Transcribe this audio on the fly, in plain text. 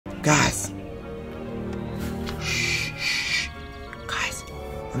Guys. Shh. Guys.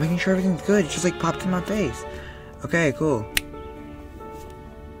 I'm making sure everything's good. It just like popped in my face. Okay, cool.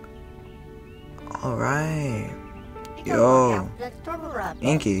 Alright. Yo.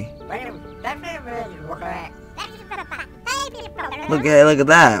 Inky. Look at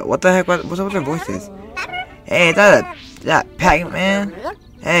that. What the heck? What's up with their voices? Hey, is that Pacman?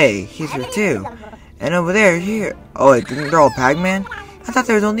 Hey, he's here too. And over there, here. Oh, wait, they're all Pacman? I thought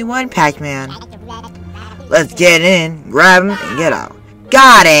there was only one Pacman. Let's get in, grab him, and get out.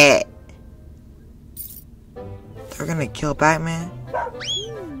 Got it! They're gonna kill Pacman?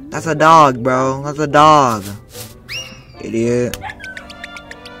 That's a dog, bro. That's a dog. Idiot.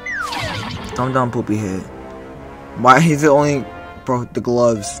 Dumb poopy head. Why he's the only bro the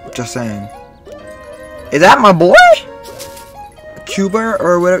gloves, just saying. Is that my boy? Cuber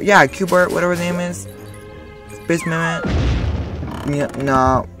or whatever, yeah, Cuber, whatever his name is. Spaceman. Yeah,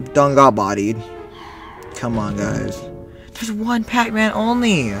 nah, done got bodied. Come on, guys. There's one Pacman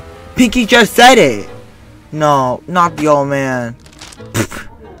only. Pinky just said it. No, not the old man.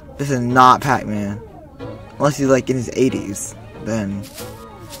 This is not Pacman. Unless he's like in his 80s, then.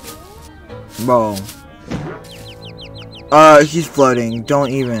 Bro. He's floating.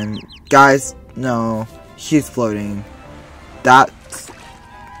 Don't even. Guys, no. He's floating. That's.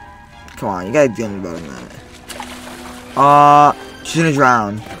 Come on, you gotta do something better than that. She's gonna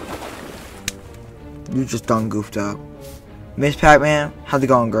drown. You just done goofed up. Miss Pacman, how's it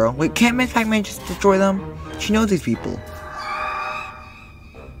going, girl? Wait, can't Miss Pacman just destroy them? She knows these people.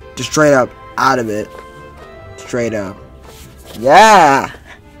 Just straight up, out of it. Straight up. Yeah!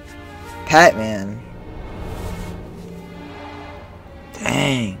 Pacman.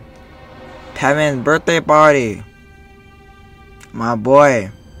 Dang. Pacman's birthday party. My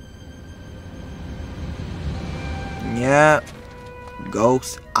boy. Yeah.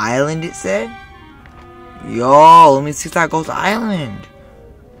 Ghost Island, it said? Yo, let me see that Ghost Island.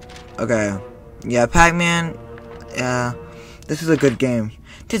 Okay. Yeah, Pacman. Yeah. This is a good game.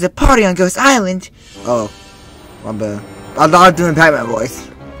 There's a party on Ghost Island. Oh. My bad. I thought I was doing Pacman voice.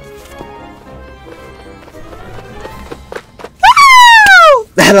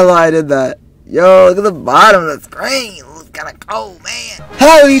 I don't know why I did that. Yo, look at the bottom of the screen. It looks kinda cold, man.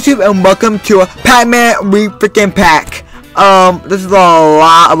 Hello, YouTube, and welcome to a Pacman Re-Pac. This is a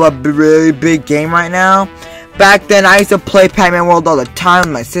lot of a really big game right now. Back then, I used to play Pacman World all the time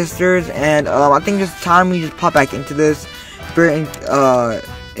with my sisters, and I think this time we just pop back into this very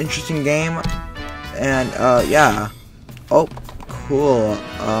interesting game. And yeah. Oh, cool.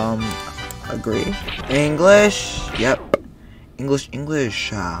 Agree. English. Yep. English.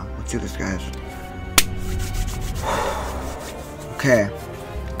 Let's do this, guys. Okay.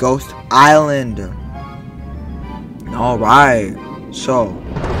 Ghost Island. Alright. So.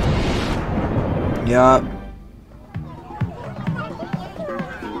 Yup.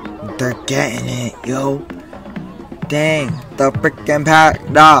 They're getting it, yo. Dang. The freaking pack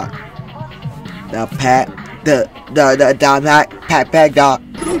dog. The pack. The pack dog.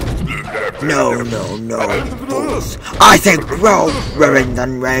 No. Fools. I say grow, Reverend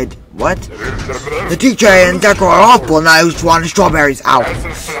Unread. What? The DJ and Deco are awful and I just want strawberries out.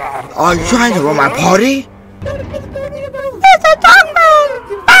 Are you trying to run my party? It's a dogman!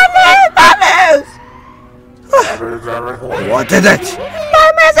 Batman! What is it?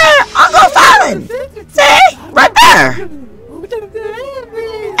 Batman's here! Uncle Silent! See? Right there!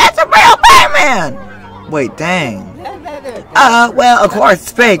 It's a real Batman! Wait, dang. Well, of course,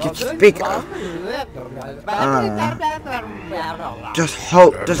 it's fake. It's a speaker. Just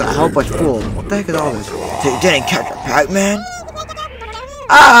hope. There's a whole bunch of fools. What the heck is all this? They didn't catch a Pacman?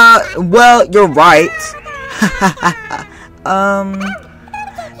 Well, you're right. Out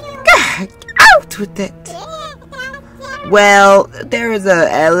with it. Well, there was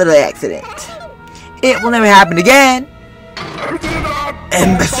a little accident. It will never happen again.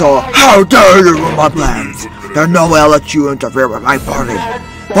 Imbecile, how dare you ruin my plans? There's no way I'll let you interfere with my party.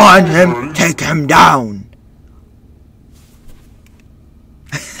 Find him, take him down.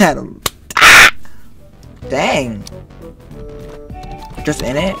 Dang. Just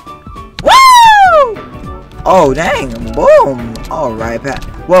in it? Woo! Oh, dang. Boom. Alright,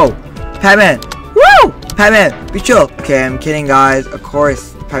 Whoa. Pacman. Woo! Pacman, be chill. Okay, I'm kidding, guys. Of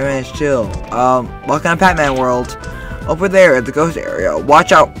course, Pacman is chill. Welcome to Pacman World. Over there at the ghost area.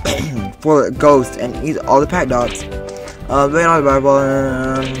 Watch out for the ghost and eat all the pack dots.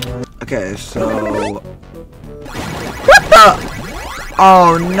 Okay, so. What the?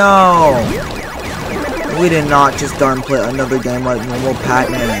 Oh no! We did not just darn play another game like normal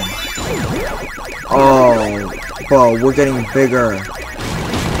Pacman. Oh, bro, we're getting bigger.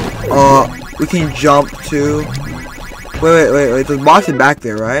 We can jump too. Wait. There's boxes back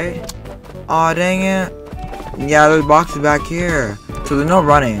there, right? Aw, dang it. Yeah, there's boxes back here. So there's no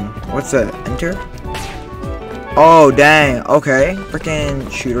running. What's that? Enter? Oh, dang. Okay. Freaking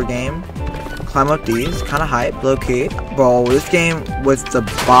shooter game. Climb up these. Kind of hype. Low key. Bro, this game was the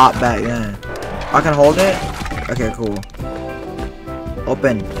bot back then. I can hold it? Okay, cool.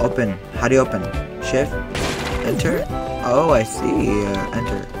 Open. How do you open? Shift? Enter? Oh, I see.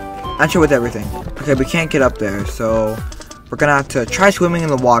 Enter. Enter with everything. Okay, we can't get up there, so we're gonna have to try swimming in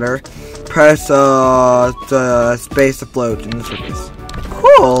the water. Press the space to float in the surface.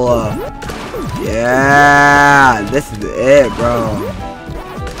 Cool. Yeah, this is it, bro.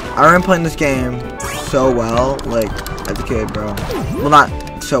 I remember playing this game so well, like as a kid, bro. Well, not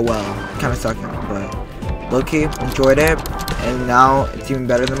so well, kind of sucking, but low-key enjoyed it, and now it's even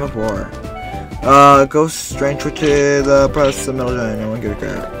better than before. Go straight to the press the middle down. No one give a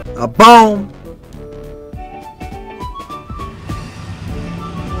crap. Boom.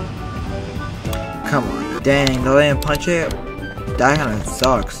 Come on, dang! Don't even punch it. That kind of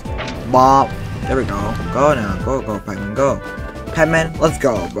sucks. Bop. There we go. Go now. Go, Pacman. Go. Pacman, let's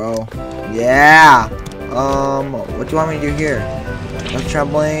go, bro. Yeah. What do you want me to do here? A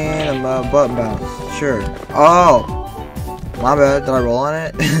trampoline and button bounce. Sure. Oh. My bad. Did I roll on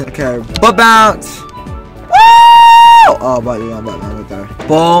it? Okay. Butt bounce. Woo! Oh, button right there.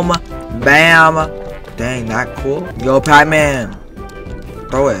 Boom. Bam. Dang, that cool. Yo, Pacman.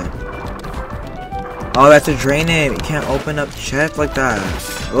 Throw it. Oh, that's a drain it. You can't open up chests like that.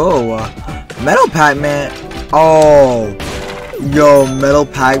 Oh, Metal Pacman. Oh, yo, Metal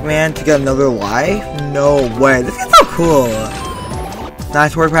Pacman to get another life? No way. This is so cool.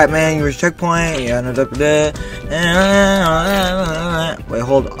 Nice work, Pacman. You were checkpoint. Yeah, no doubt there. Wait,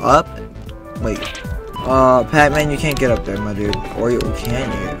 hold up. Wait. Pacman, you can't get up there, my dude. Or can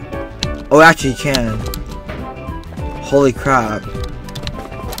you? Oh, actually, you can. Holy crap.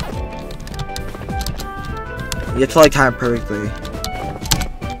 You have to like time it perfectly.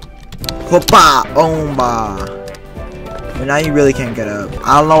 Hoppa! Omba! But now you really can't get up.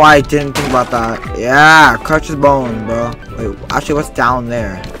 I don't know why I didn't think about that. Yeah! Crush his bone, bro. Wait, actually, what's down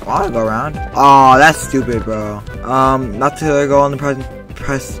there? I wanna go around. Oh, that's stupid, bro. Not to go on the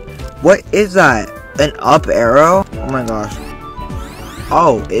press. What is that? An up arrow? Oh my gosh.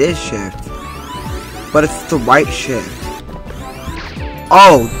 Oh, it is shift. But it's the right shift.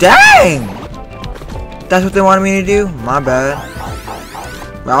 Oh, dang! That's what they wanted me to do? My bad.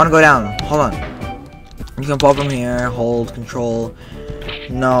 But I want to go down. Hold on. You can fall from here. Hold. Control.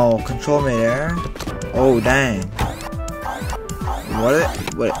 No. Control midair. Oh, dang. What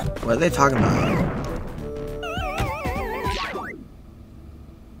are they talking about?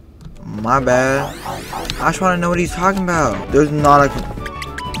 My bad. I just want to know what he's talking about. There's not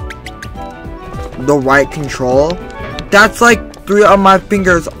the right control. That's like 3 of my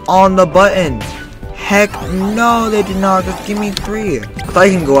fingers on the button. Heck no, they did not. Just give me 3. I thought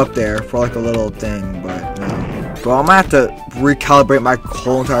you can go up there for like a little thing, but no. Bro, I'm gonna have to recalibrate my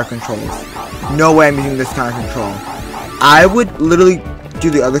whole entire controls. No way I'm using this kind of control. I would literally do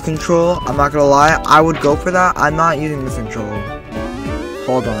the other control. I'm not gonna lie. I would go for that. I'm not using this control.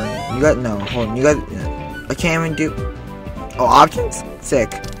 Hold on. You got no. Hold on. You got. I can't even do. Oh, options?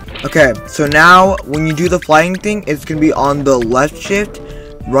 Sick. Okay, so now when you do the flying thing, it's gonna be on the left shift.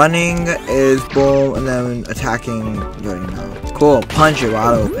 Running is boom, and then attacking, you already know. Cool, punch it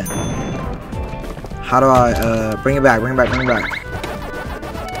wide open. How do I, bring it back.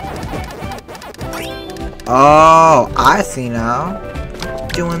 Oh, I see now.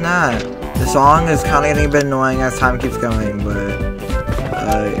 Doing that. The song is kind of getting a bit annoying as time keeps going, but,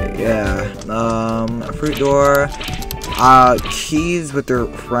 yeah. Fruit door. Keys with their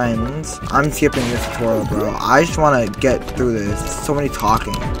friends. I'm skipping this tutorial, bro. I just want to get through this. So many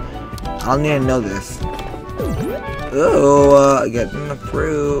talking. I don't need to know this. Oh, getting the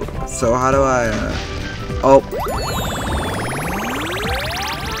fruit. So how do I, oh.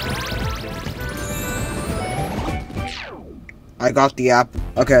 I got the app.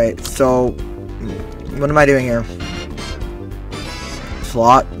 Okay, so what am I doing here?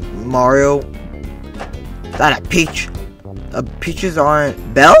 Slot, Mario. Is that a peach? Peaches aren't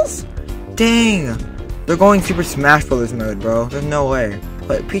bells? Dang! They're going Super Smash Bros. Mode, bro. There's no way.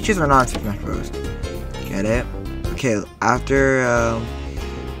 But peaches are not Super Smash Bros. Get it? Okay, after,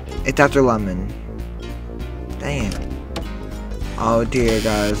 it's after lemon. Dang. Oh dear,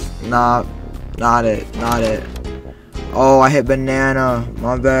 guys. Not it. Oh, I hit banana.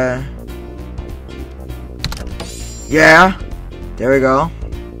 My bad. Yeah! There we go.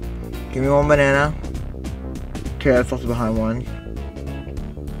 Give me 1 banana. Okay, that's also behind one.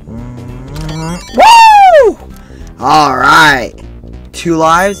 Woo! Alright. 2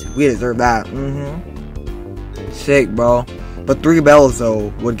 lives? We deserve that. Sick, bro. But 3 bells,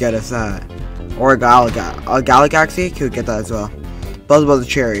 though, would get us that. Or a Galaxy could get that as well. Bells above the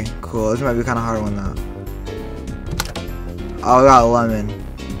cherry. Cool. This might be kind of hard one, though. Oh, I got a lemon.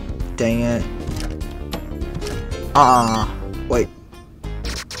 Dang it. Wait.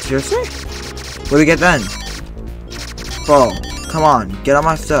 Seriously? What do we get then? Bro, come on. Get on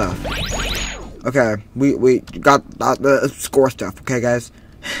my stuff. Okay. We got the score stuff. Okay, guys?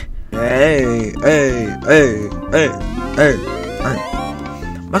 Hey.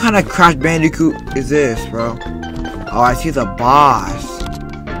 What kind of Crash Bandicoot is this, bro? Oh, I see the boss.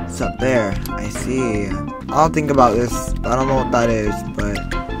 It's up there. I see. I'll think about this. I don't know what that is, but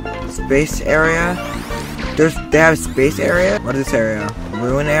space area. They have space area. What is this area?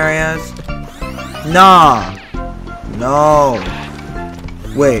 Ruin areas. Nah. No.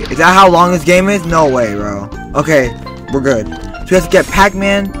 Wait, is that how long this game is? No way, bro. Okay, we're good. So we have to get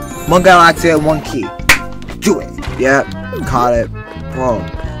Pacman, 1 Galaxy, and 1 key. Do it. Yep, caught it, bro.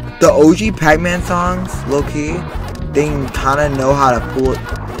 The OG Pacman songs, low key, they kind of know how to pull it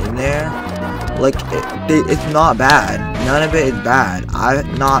in there. Like, it's not bad. None of it is bad. I've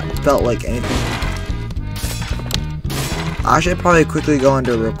not felt like anything. I should probably quickly go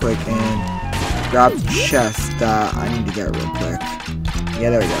under real quick and grab the chest that I need to get real quick. Yeah,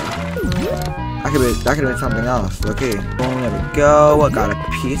 there we go. That could have been something else. Okay, boom, there we go. I got a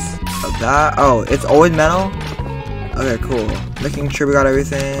piece of that. Oh, it's always metal? Okay, cool. Making sure we got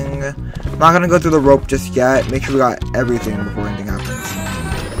everything. I'm not gonna go through the rope just yet. Make sure we got everything before anything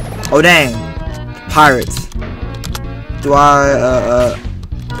happens. Oh, dang. Pirates. Do I,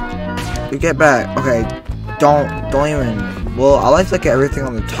 we get back. Okay, don't even. Well, I like to look at everything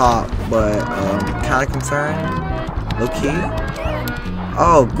on the top, but, kind of concerned. Low key.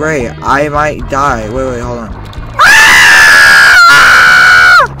 Oh, great. I might die. Wait, hold on.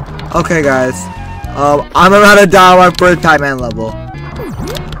 Okay, guys. I'm about to die on my first Pacman level.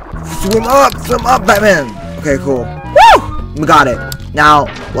 Swim up, Pacman. Okay, cool. Woo! We got it. Now,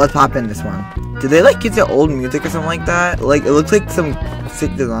 let's pop in this one. Did they, like, use their old music or something like that? Like, it looks like some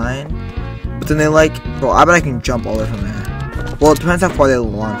sick design. But then they, like, bro, I bet I can jump all the way from there. Well, it depends how far they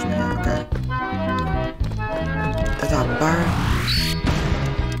launch me. Okay. That's a bird.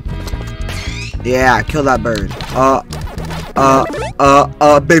 Yeah, kill that bird.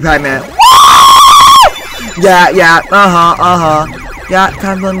 Big Pacman. Yeah, yeah,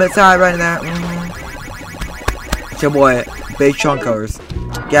 kind of a little bit side right there. It's your boy, Big Chunkers.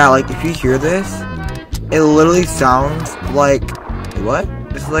 Yeah, like, if you hear this, it literally sounds like, what?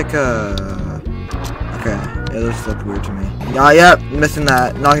 It's like a, okay, it just looked weird to me. Yeah, yep, missing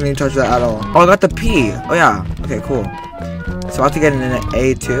that. Not gonna even touch that at all. Oh, I got the P. Oh, yeah. Okay, cool. So I have to get an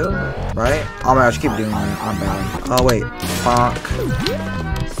A2, right? Oh my gosh, keep doing it. I'm bad. Oh, wait. Bonk.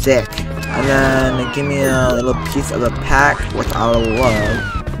 Sick. And then give me a little piece of the pack, which I would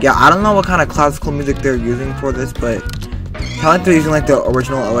love. Yeah, I don't know what kind of classical music they're using for this, but I like they're using like the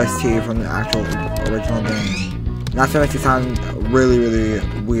original OST from the actual original game. Not so makes it sound really, really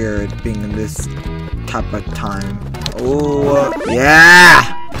weird being in this type of time. Oh, yeah!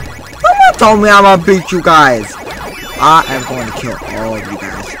 Someone told me I'm gonna beat you guys. I am going to kill all of you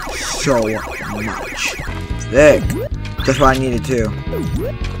guys so much. Sick. That's what I needed too.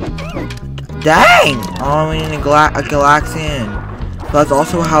 Dang! Oh, we need a Galaxian. But that's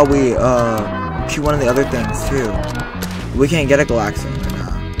also how we shoot one of the other things too. We can't get a Galaxian right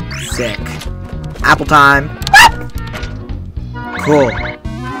now. Sick. Apple time. Cool.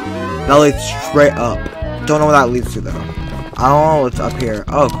 That leads straight up. Don't know where that leads to though. I don't know what's up here.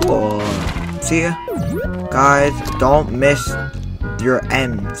 Oh, cool. See ya. Guys, don't miss your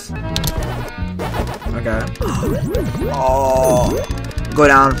ends. Okay. Oh. Go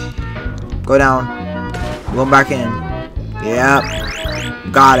down. Go down. Go back in. Yep.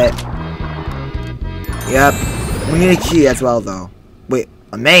 Got it. Yep. We need a key as well, though. Wait,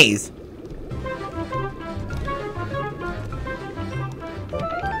 a maze?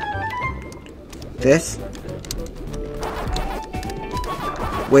 This?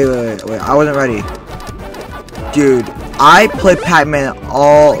 Wait. I wasn't ready. Dude, I play Pacman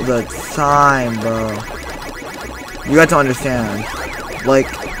all the time, bro. You got to understand. Like,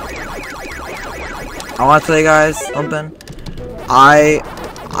 I want to tell you guys something.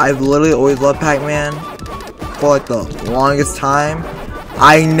 I've literally always loved Pacman for like the longest time.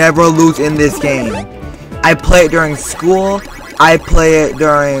 I never lose in this game. I play it during school. I play it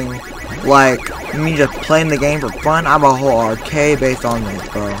during like me just playing the game for fun. I'm a whole arcade based on this,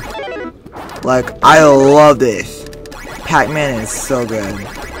 bro. Like, I love this. Pacman is so good.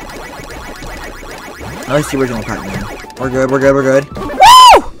 Let's see original Pacman. We're good, we're good, we're good. Woo!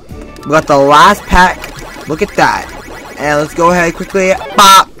 We got the last pack. Look at that. And let's go ahead quickly.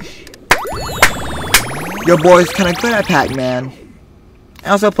 Pop! Your boy's kind of good at Pacman. I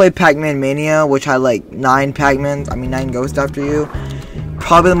also played Pacman Mania, which had like 9 ghosts after you.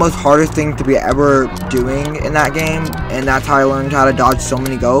 Probably the most hardest thing to be ever doing in that game. And that's how I learned how to dodge so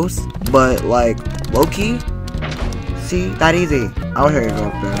many ghosts. But like, low-key, see, that easy. I'll hear you go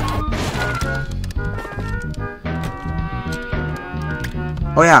up there.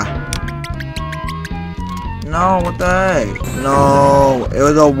 Oh yeah. No, what the heck? No, it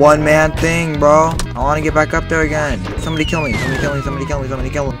was a one-man thing, bro. I want to get back up there again. Somebody kill me. Somebody kill me. Somebody kill me. Somebody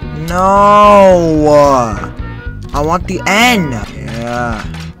kill me. No. I want the N. Yeah.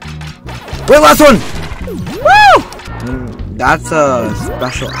 Wait, last one. Woo! That's a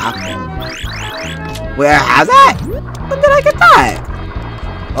special apple. Wait, I have that? When did I get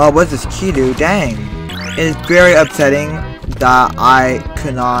that? Oh, what's this key do? Dang. It is very upsetting that I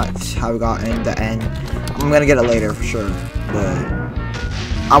could not have gotten the N. I'm gonna get it later for sure, but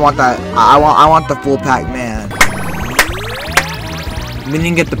I want that. I want the full Pacman. We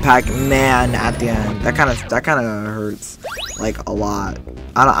didn't get the Pacman at the end. That kind of hurts like a lot.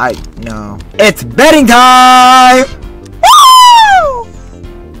 No. It's betting time. Woo!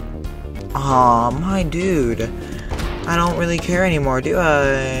 Aw, my dude. I don't really care anymore, do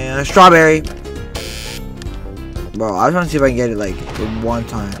I? Strawberry. Bro, I just want to see if I can get it like one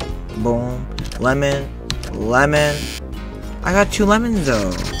time. Boom. Lemon. Lemon. I got 2 lemons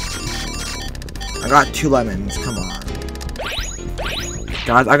though. I got 2 lemons. Come on.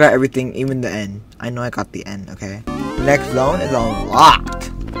 Guys, I got everything, even the N. I know I got the N, okay? The next zone is unlocked.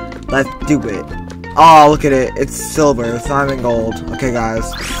 Let's do it. Oh, look at it. It's silver. It's not even gold. Okay, guys.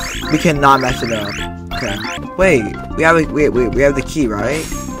 We cannot mess it up. Okay. Wait. We have the key, right?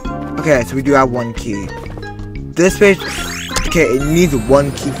 Okay, so we do have 1 key. This page. Okay, it needs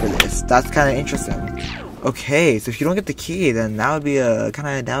 1 key for this. That's kind of interesting. Okay, so if you don't get the key, then that would be a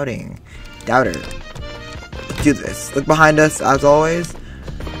kind of doubter. Let's do this. Look behind us, as always.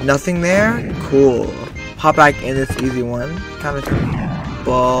 Nothing there? Cool. Hop back in this easy one. Kind of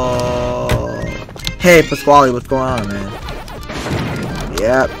ball. Hey, Pasquale, what's going on, man?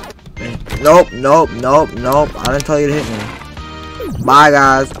 Yep. Nope. I didn't tell you to hit me. Bye,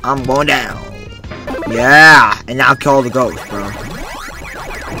 guys. I'm going down. Yeah, and now kill the ghost, bro.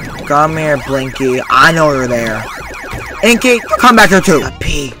 Come here, Blinky. I know you're there. Inky, come back here too. A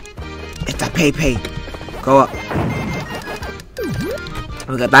P. It's a P. Go up.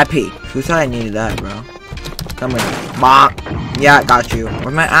 We got that P. Who said I needed that, bro? Come here. Bonk. Yeah, got you.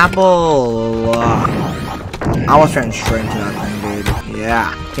 Where's my apple? I was trying straight into that thing, dude.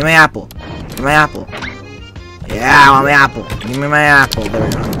 Yeah. Give me my apple. Give me my apple. Yeah, I want my apple. Give me my apple. There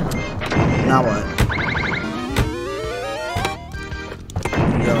we go. Now what?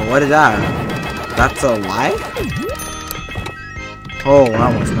 Yo, what is that? That's a life? Oh, I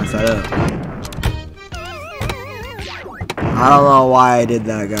almost messed that up. I don't know why I did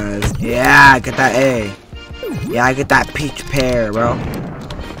that, guys. Yeah, get that A. Yeah, I get that peach pear, bro.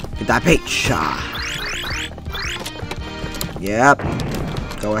 Get that peach. Yep.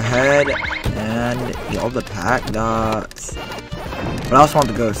 Go ahead and eat all the pack dots. But I also want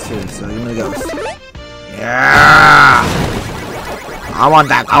the ghost too, so give me the ghost. Yeah! I want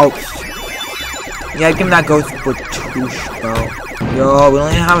that ghost. Yeah, give me that ghost for touche, bro. Yo, we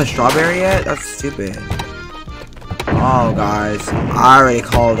don't even have a strawberry yet? That's stupid. Oh, guys. I already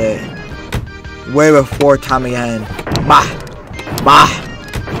called it. Way before time again. Bah!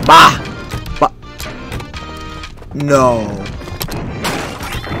 No.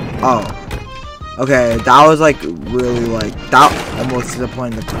 Oh. Okay, that was like really like, that almost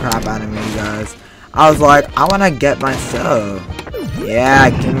disappointed the crap out of me, guys. I was like, I want to get my stuff. Yeah,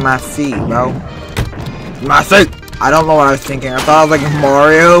 give me my seat, bro. Give me my seat. I don't know what I was thinking. I thought I was like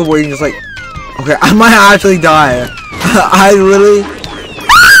Mario, where you just like, okay, I might actually die. I literally,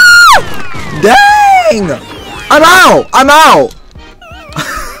 dang! I'm out!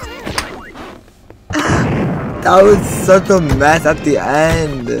 That was such a mess at the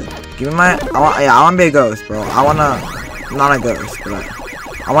end. Give me my, I want to be a ghost, bro. I want to, not a ghost, but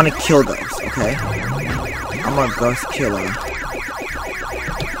I want to kill ghosts, okay? I'm a ghost killer.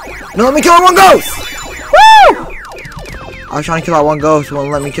 No, let me kill one ghost! Woo! I was trying to kill that one ghost, who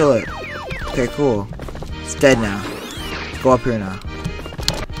won't let me kill it. Okay, cool. It's dead now. Let's go up here now.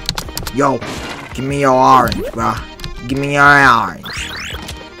 Yo, give me your orange, bro. Give me your orange.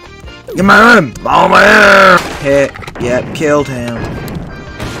 Get my room! Over here! Hit. Yep, killed him.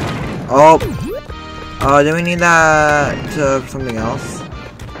 Oh. Oh, do we need that to something else?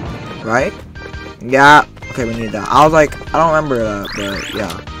 Right? Yeah. Okay, we need that. I was like, I don't remember that, but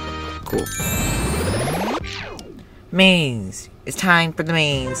yeah. Cool. Maze. It's time for the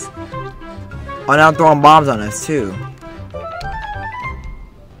maze. Oh, now I'm throwing bombs on us, too.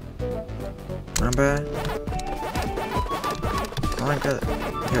 Remember? Oh my god.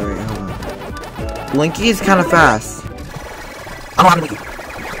 Okay, wait, hold on. Blinky is kind of fast. I don't have Blinky.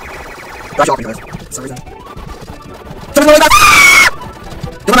 Gosh, y'all guys. For some reason. Someone's going back!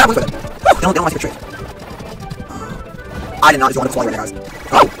 They don't have Blinky. They don't want to take a trick. I did not just want to fly right now, guys.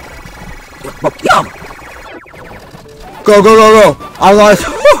 Oh! Yum! Go, go, go, go! I was like,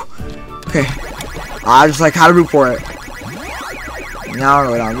 okay. I just like how to root for it. Now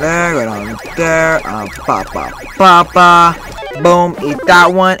go down there, pa pa pa pa. Boom, eat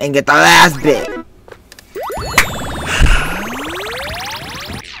that one and get the last bit.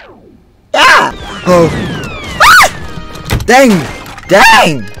 Yeah! Oh. Ah! Dang!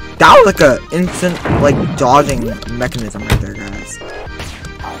 Dang! That was like a instant like dodging mechanism right there, guys.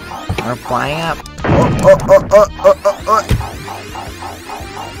 We're flying up.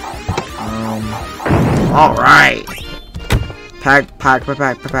 All right. Pack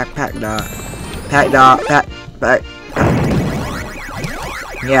dot.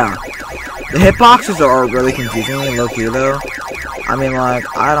 Yeah. The hitboxes are really confusing me, low key though. I mean, like,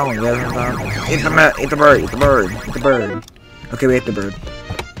 I don't get them. Eat the bird. Okay, we ate the bird.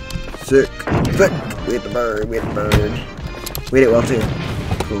 Sick. We ate the bird. We ate it well too.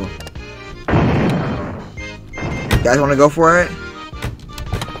 Cool. You guys want to go for it?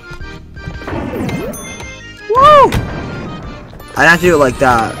 Woo! I didn't have to do it like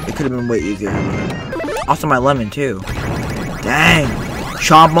that. It could have been way easier. But also my lemon too. Dang.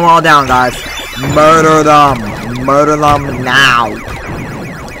 Chomp them all down, guys. Murder them. Murder them now.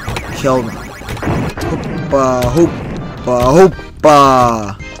 Kill them. Hoopa.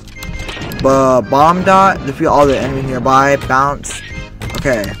 Bomb dot. Defeat all the enemies nearby. Bounce.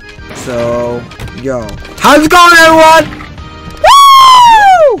 Okay. So, yo. How's it going, everyone?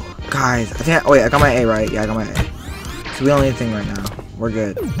 Woo! Guys, I think. Wait, I got my A right. Yeah, I got my A. So we don't need anything right now. We're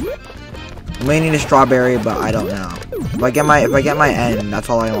good. We may need a strawberry, but I don't know. If I get my N, that's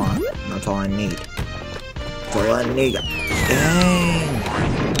all I want. That's all I need. That's all I need.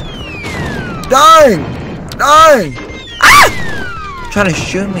 Dang! Ah! Trying to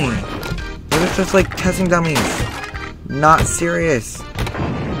shoot me. They're just like testing dummies. Not serious.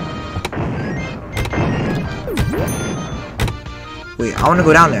 Wait, I want to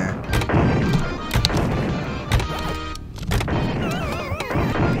go down there.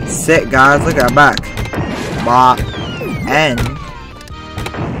 Sit, guys. Look at our back. Bop. N.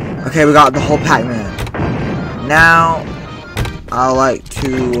 Okay, we got the whole Pacman. Now, I like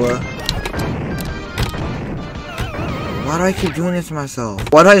to... why do I keep doing this to myself?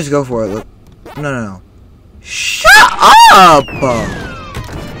 Why don't I just go for it? Look. No. Shut up!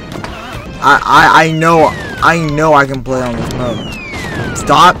 I know I can play on this mode.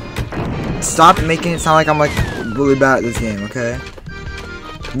 Stop making it sound like I'm like really bad at this game, okay?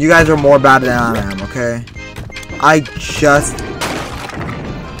 You guys are more bad than I am, okay? I just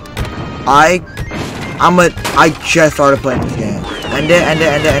started playing this game. End it. I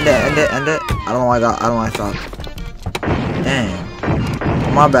don't know why I stopped. Dang.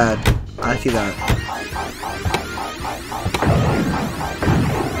 Oh, my bad. I see that.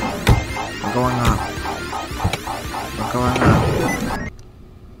 I'm going up.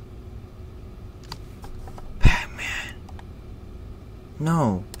 Pacman.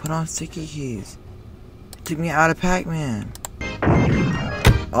 No, put on sticky keys. It took me out of Pacman.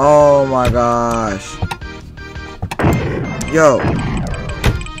 Oh my gosh. Yo.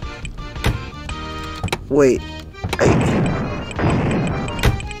 Wait.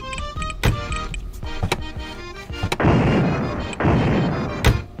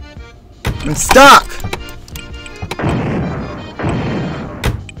 I'm stuck!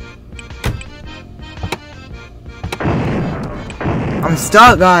 I'm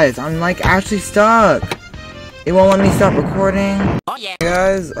stuck, guys. I'm like actually stuck. It won't let me stop recording. Oh yeah. Hey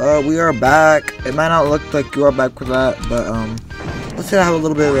guys, we are back. It might not look like you are back with that, but let's say I have a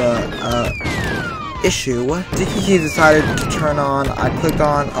little bit of a issue. Sticky keys decided to turn on. I clicked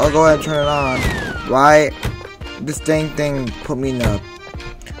on. I'll go ahead and turn it on. Right? This dang thing put me in a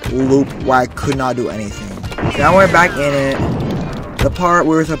loop where I could not do anything. Now we're back in it. The part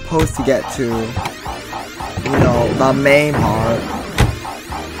we were supposed to get to. You know, the main part.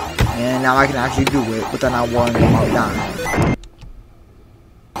 And now I can actually do it, but then I want to go out down.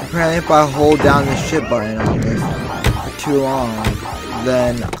 Apparently if I hold down the shit button on this for too long,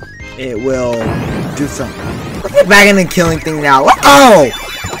 then it will do something. Let's get back in the killing thing now. Oh!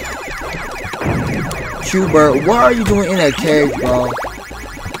 Cuber, what are you doing in a cage, bro?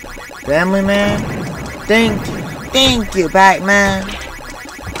 Family man? Thank you, Pacman.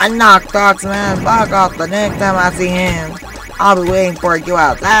 I knocked Doc's man's block off the next time I see him. I'll be waiting for you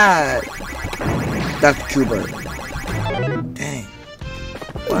outside. That's Cuber. Dang.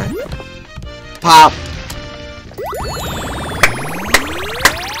 What? Pop.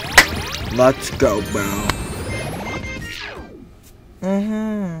 Let's go, bro.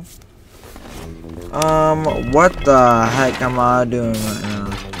 What the heck am I doing right now?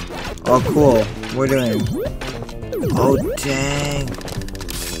 Oh, cool. We're doing. Oh, dang.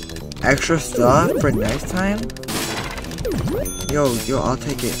 Extra stuff for next time? Yo, I'll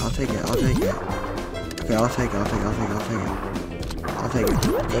take it. Okay, I'll take it.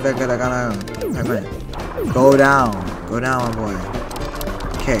 Go down, my boy.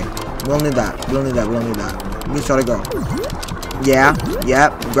 Okay, we don't need that. We just gotta go. Yeah,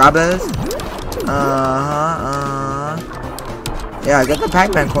 yep, grab this. Yeah, get the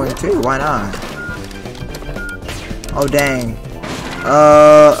Pacman coin too, why not? Oh, dang.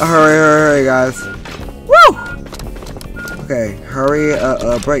 Hurry, guys. Woo! Okay, hurry,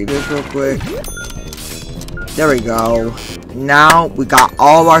 break this real quick. There we go. Now, we got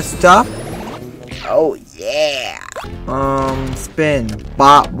all of our stuff. Oh, yeah. Spin.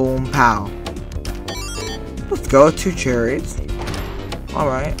 Bop, boom, pow. Let's go, 2 cherries.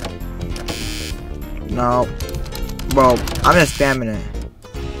 Alright. No. Bro, I'm just spamming it.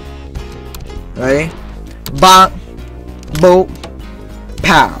 Ready? Bop, boop,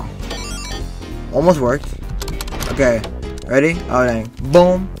 pow. Almost worked. Okay. Ready? Oh, dang.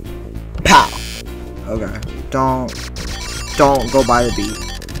 Boom, pow. Okay. Don't go by the beat.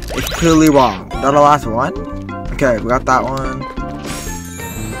 It's clearly wrong. Is that the last one? Okay, we got that one.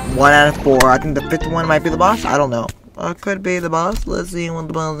 1 out of 4. I think the 5th one might be the boss. I don't know. Could be the boss. Let's see what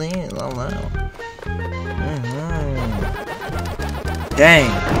the boss is. I don't know. Dang.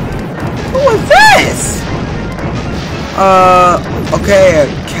 Who was this? Okay,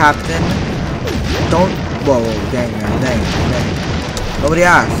 Captain. Don't. Whoa, dang, man. Dang. Nobody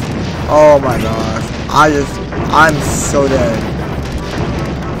asked. Oh my gosh. I'm so dead.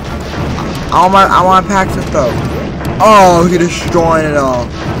 I want Pac to go. Oh, he destroying it all.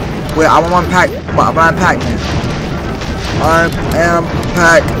 Wait, I want Pac. I'm Pacman. I am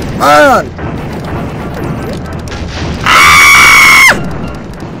Pacman.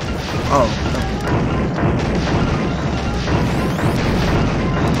 Oh.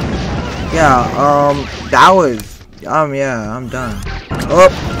 Yeah, that was, yeah, I'm done.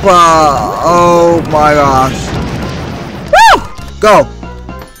 Oh my gosh. Woo! Go!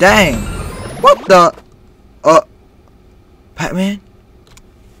 Dang. What the? Pacman?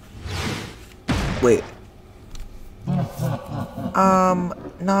 Wait.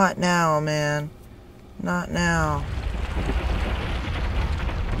 Not now, man. Not now.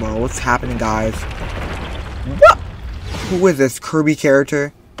 Well, what's happening, guys? What? Who is this Kirby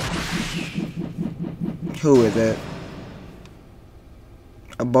character? Who is it?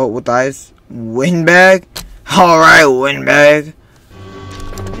 A boat with eyes? Windbag? Alright, Windbag.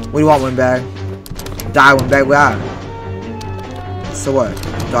 What do you want, Windbag? Die, Windbag. Wow. So what?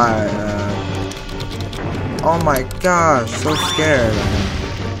 Die, oh my gosh, so scared.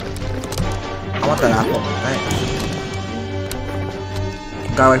 I want that apple. Thanks.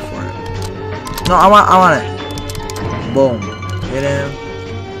 Gotta wait for it. No, I want it. Boom. Hit him.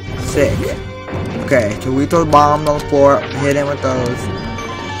 Sick. Okay, so we throw the bombs on the floor, hit him with those.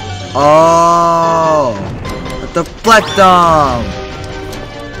 Oh! Deflect them!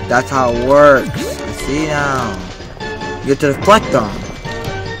 That's how it works. I see now. You get to deflect them.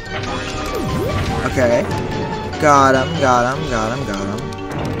 Okay. Got him. I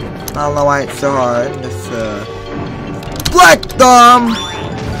don't know why it's so hard. Just, deflect them!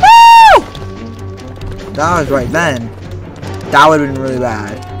 Woo! That was right then. That would have been really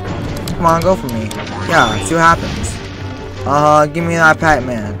bad. Come on, go for me. Yeah, see what happens. Give me that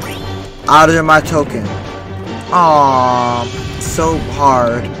Pacman. Out of my token. Aww, so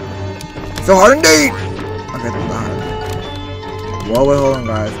hard. So hard indeed! Okay, that's not hard. Whoa, wait, hold on,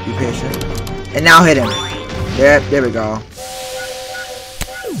 guys. Be patient. And now hit him. Yep, there we go.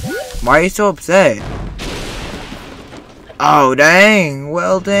 Why are you so upset? Oh, dang.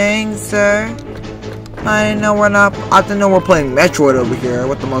 Well, dang, sir. I didn't know I didn't know we're playing Metroid over here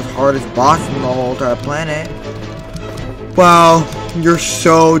with the most hardest boss in the whole entire planet. Wow, you're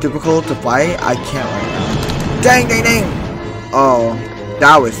so difficult to fight. I can't right now. Dang. Oh,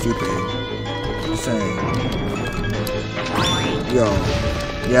 that was stupid. Insane. Yo.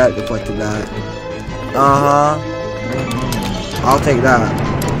 Yeah, deflected that. I'll take that.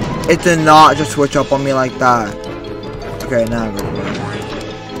 It did not just switch up on me like that. Okay, now go for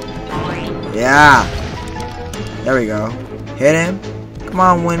it. Yeah. There we go. Hit him. Come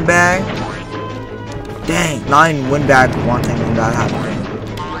on, windbag. Dang, not even windbag wanting that happening.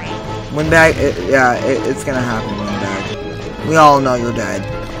 Windbag, it's gonna happen, windbag. We all know you're dead.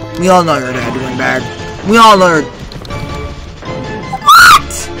 We all know you're dead, windbag. We all know you're...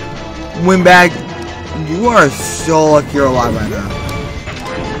 What? Windbag, you are so lucky you're alive right now.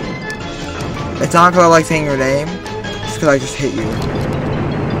 It's not because I like saying your name, it's because I just hit you.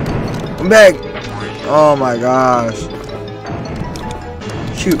 Windbag! Oh my gosh.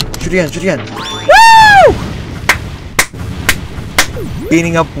 Shoot again. Woo!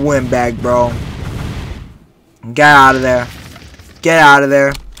 Beating up windbag, bro. Get out of there. Get out of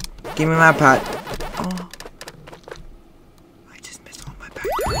there. Give me my pat. Oh. I just missed all my pack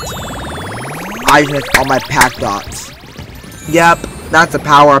dots. I just missed all my pack dots. Yep, that's the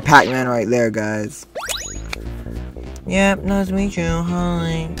power of Pacman right there, guys. Yep, nice to meet you.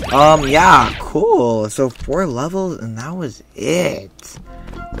 Hi. Yeah, cool. So 4 levels, and that was it.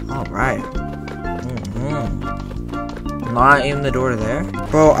 Alright. Not even the door there?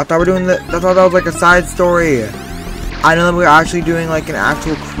 Bro, I thought we were doing I thought that was like a side story. I know that we're actually doing like an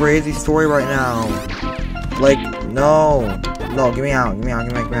actual crazy story right now. Like, no. No, get me out. Get me out.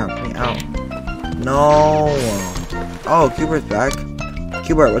 Get me out. No. Oh, Cubert's back.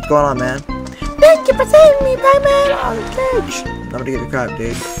 Cubert, what's going on, man? Thank you for saving me, Pacman, on the cage. I'm gonna get the crap,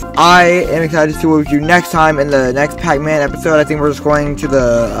 dude. I am excited to see what we do next time in the next Pacman episode. I think we're just going to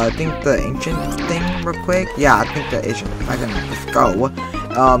the, the ancient thing real quick. Yeah, I think the ancient. Let's go.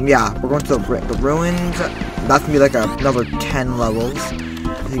 Yeah, we're going to the ruins. That's gonna be like another 10 levels,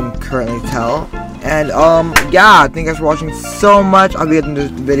 as you can currently tell. And, yeah, thank you guys for watching so much. I'll be getting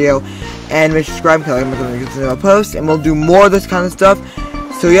this video. And make sure to subscribe, because I'm going to post, and we'll do more of this kind of stuff.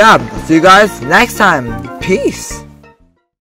 So yeah, see you guys next time. Peace.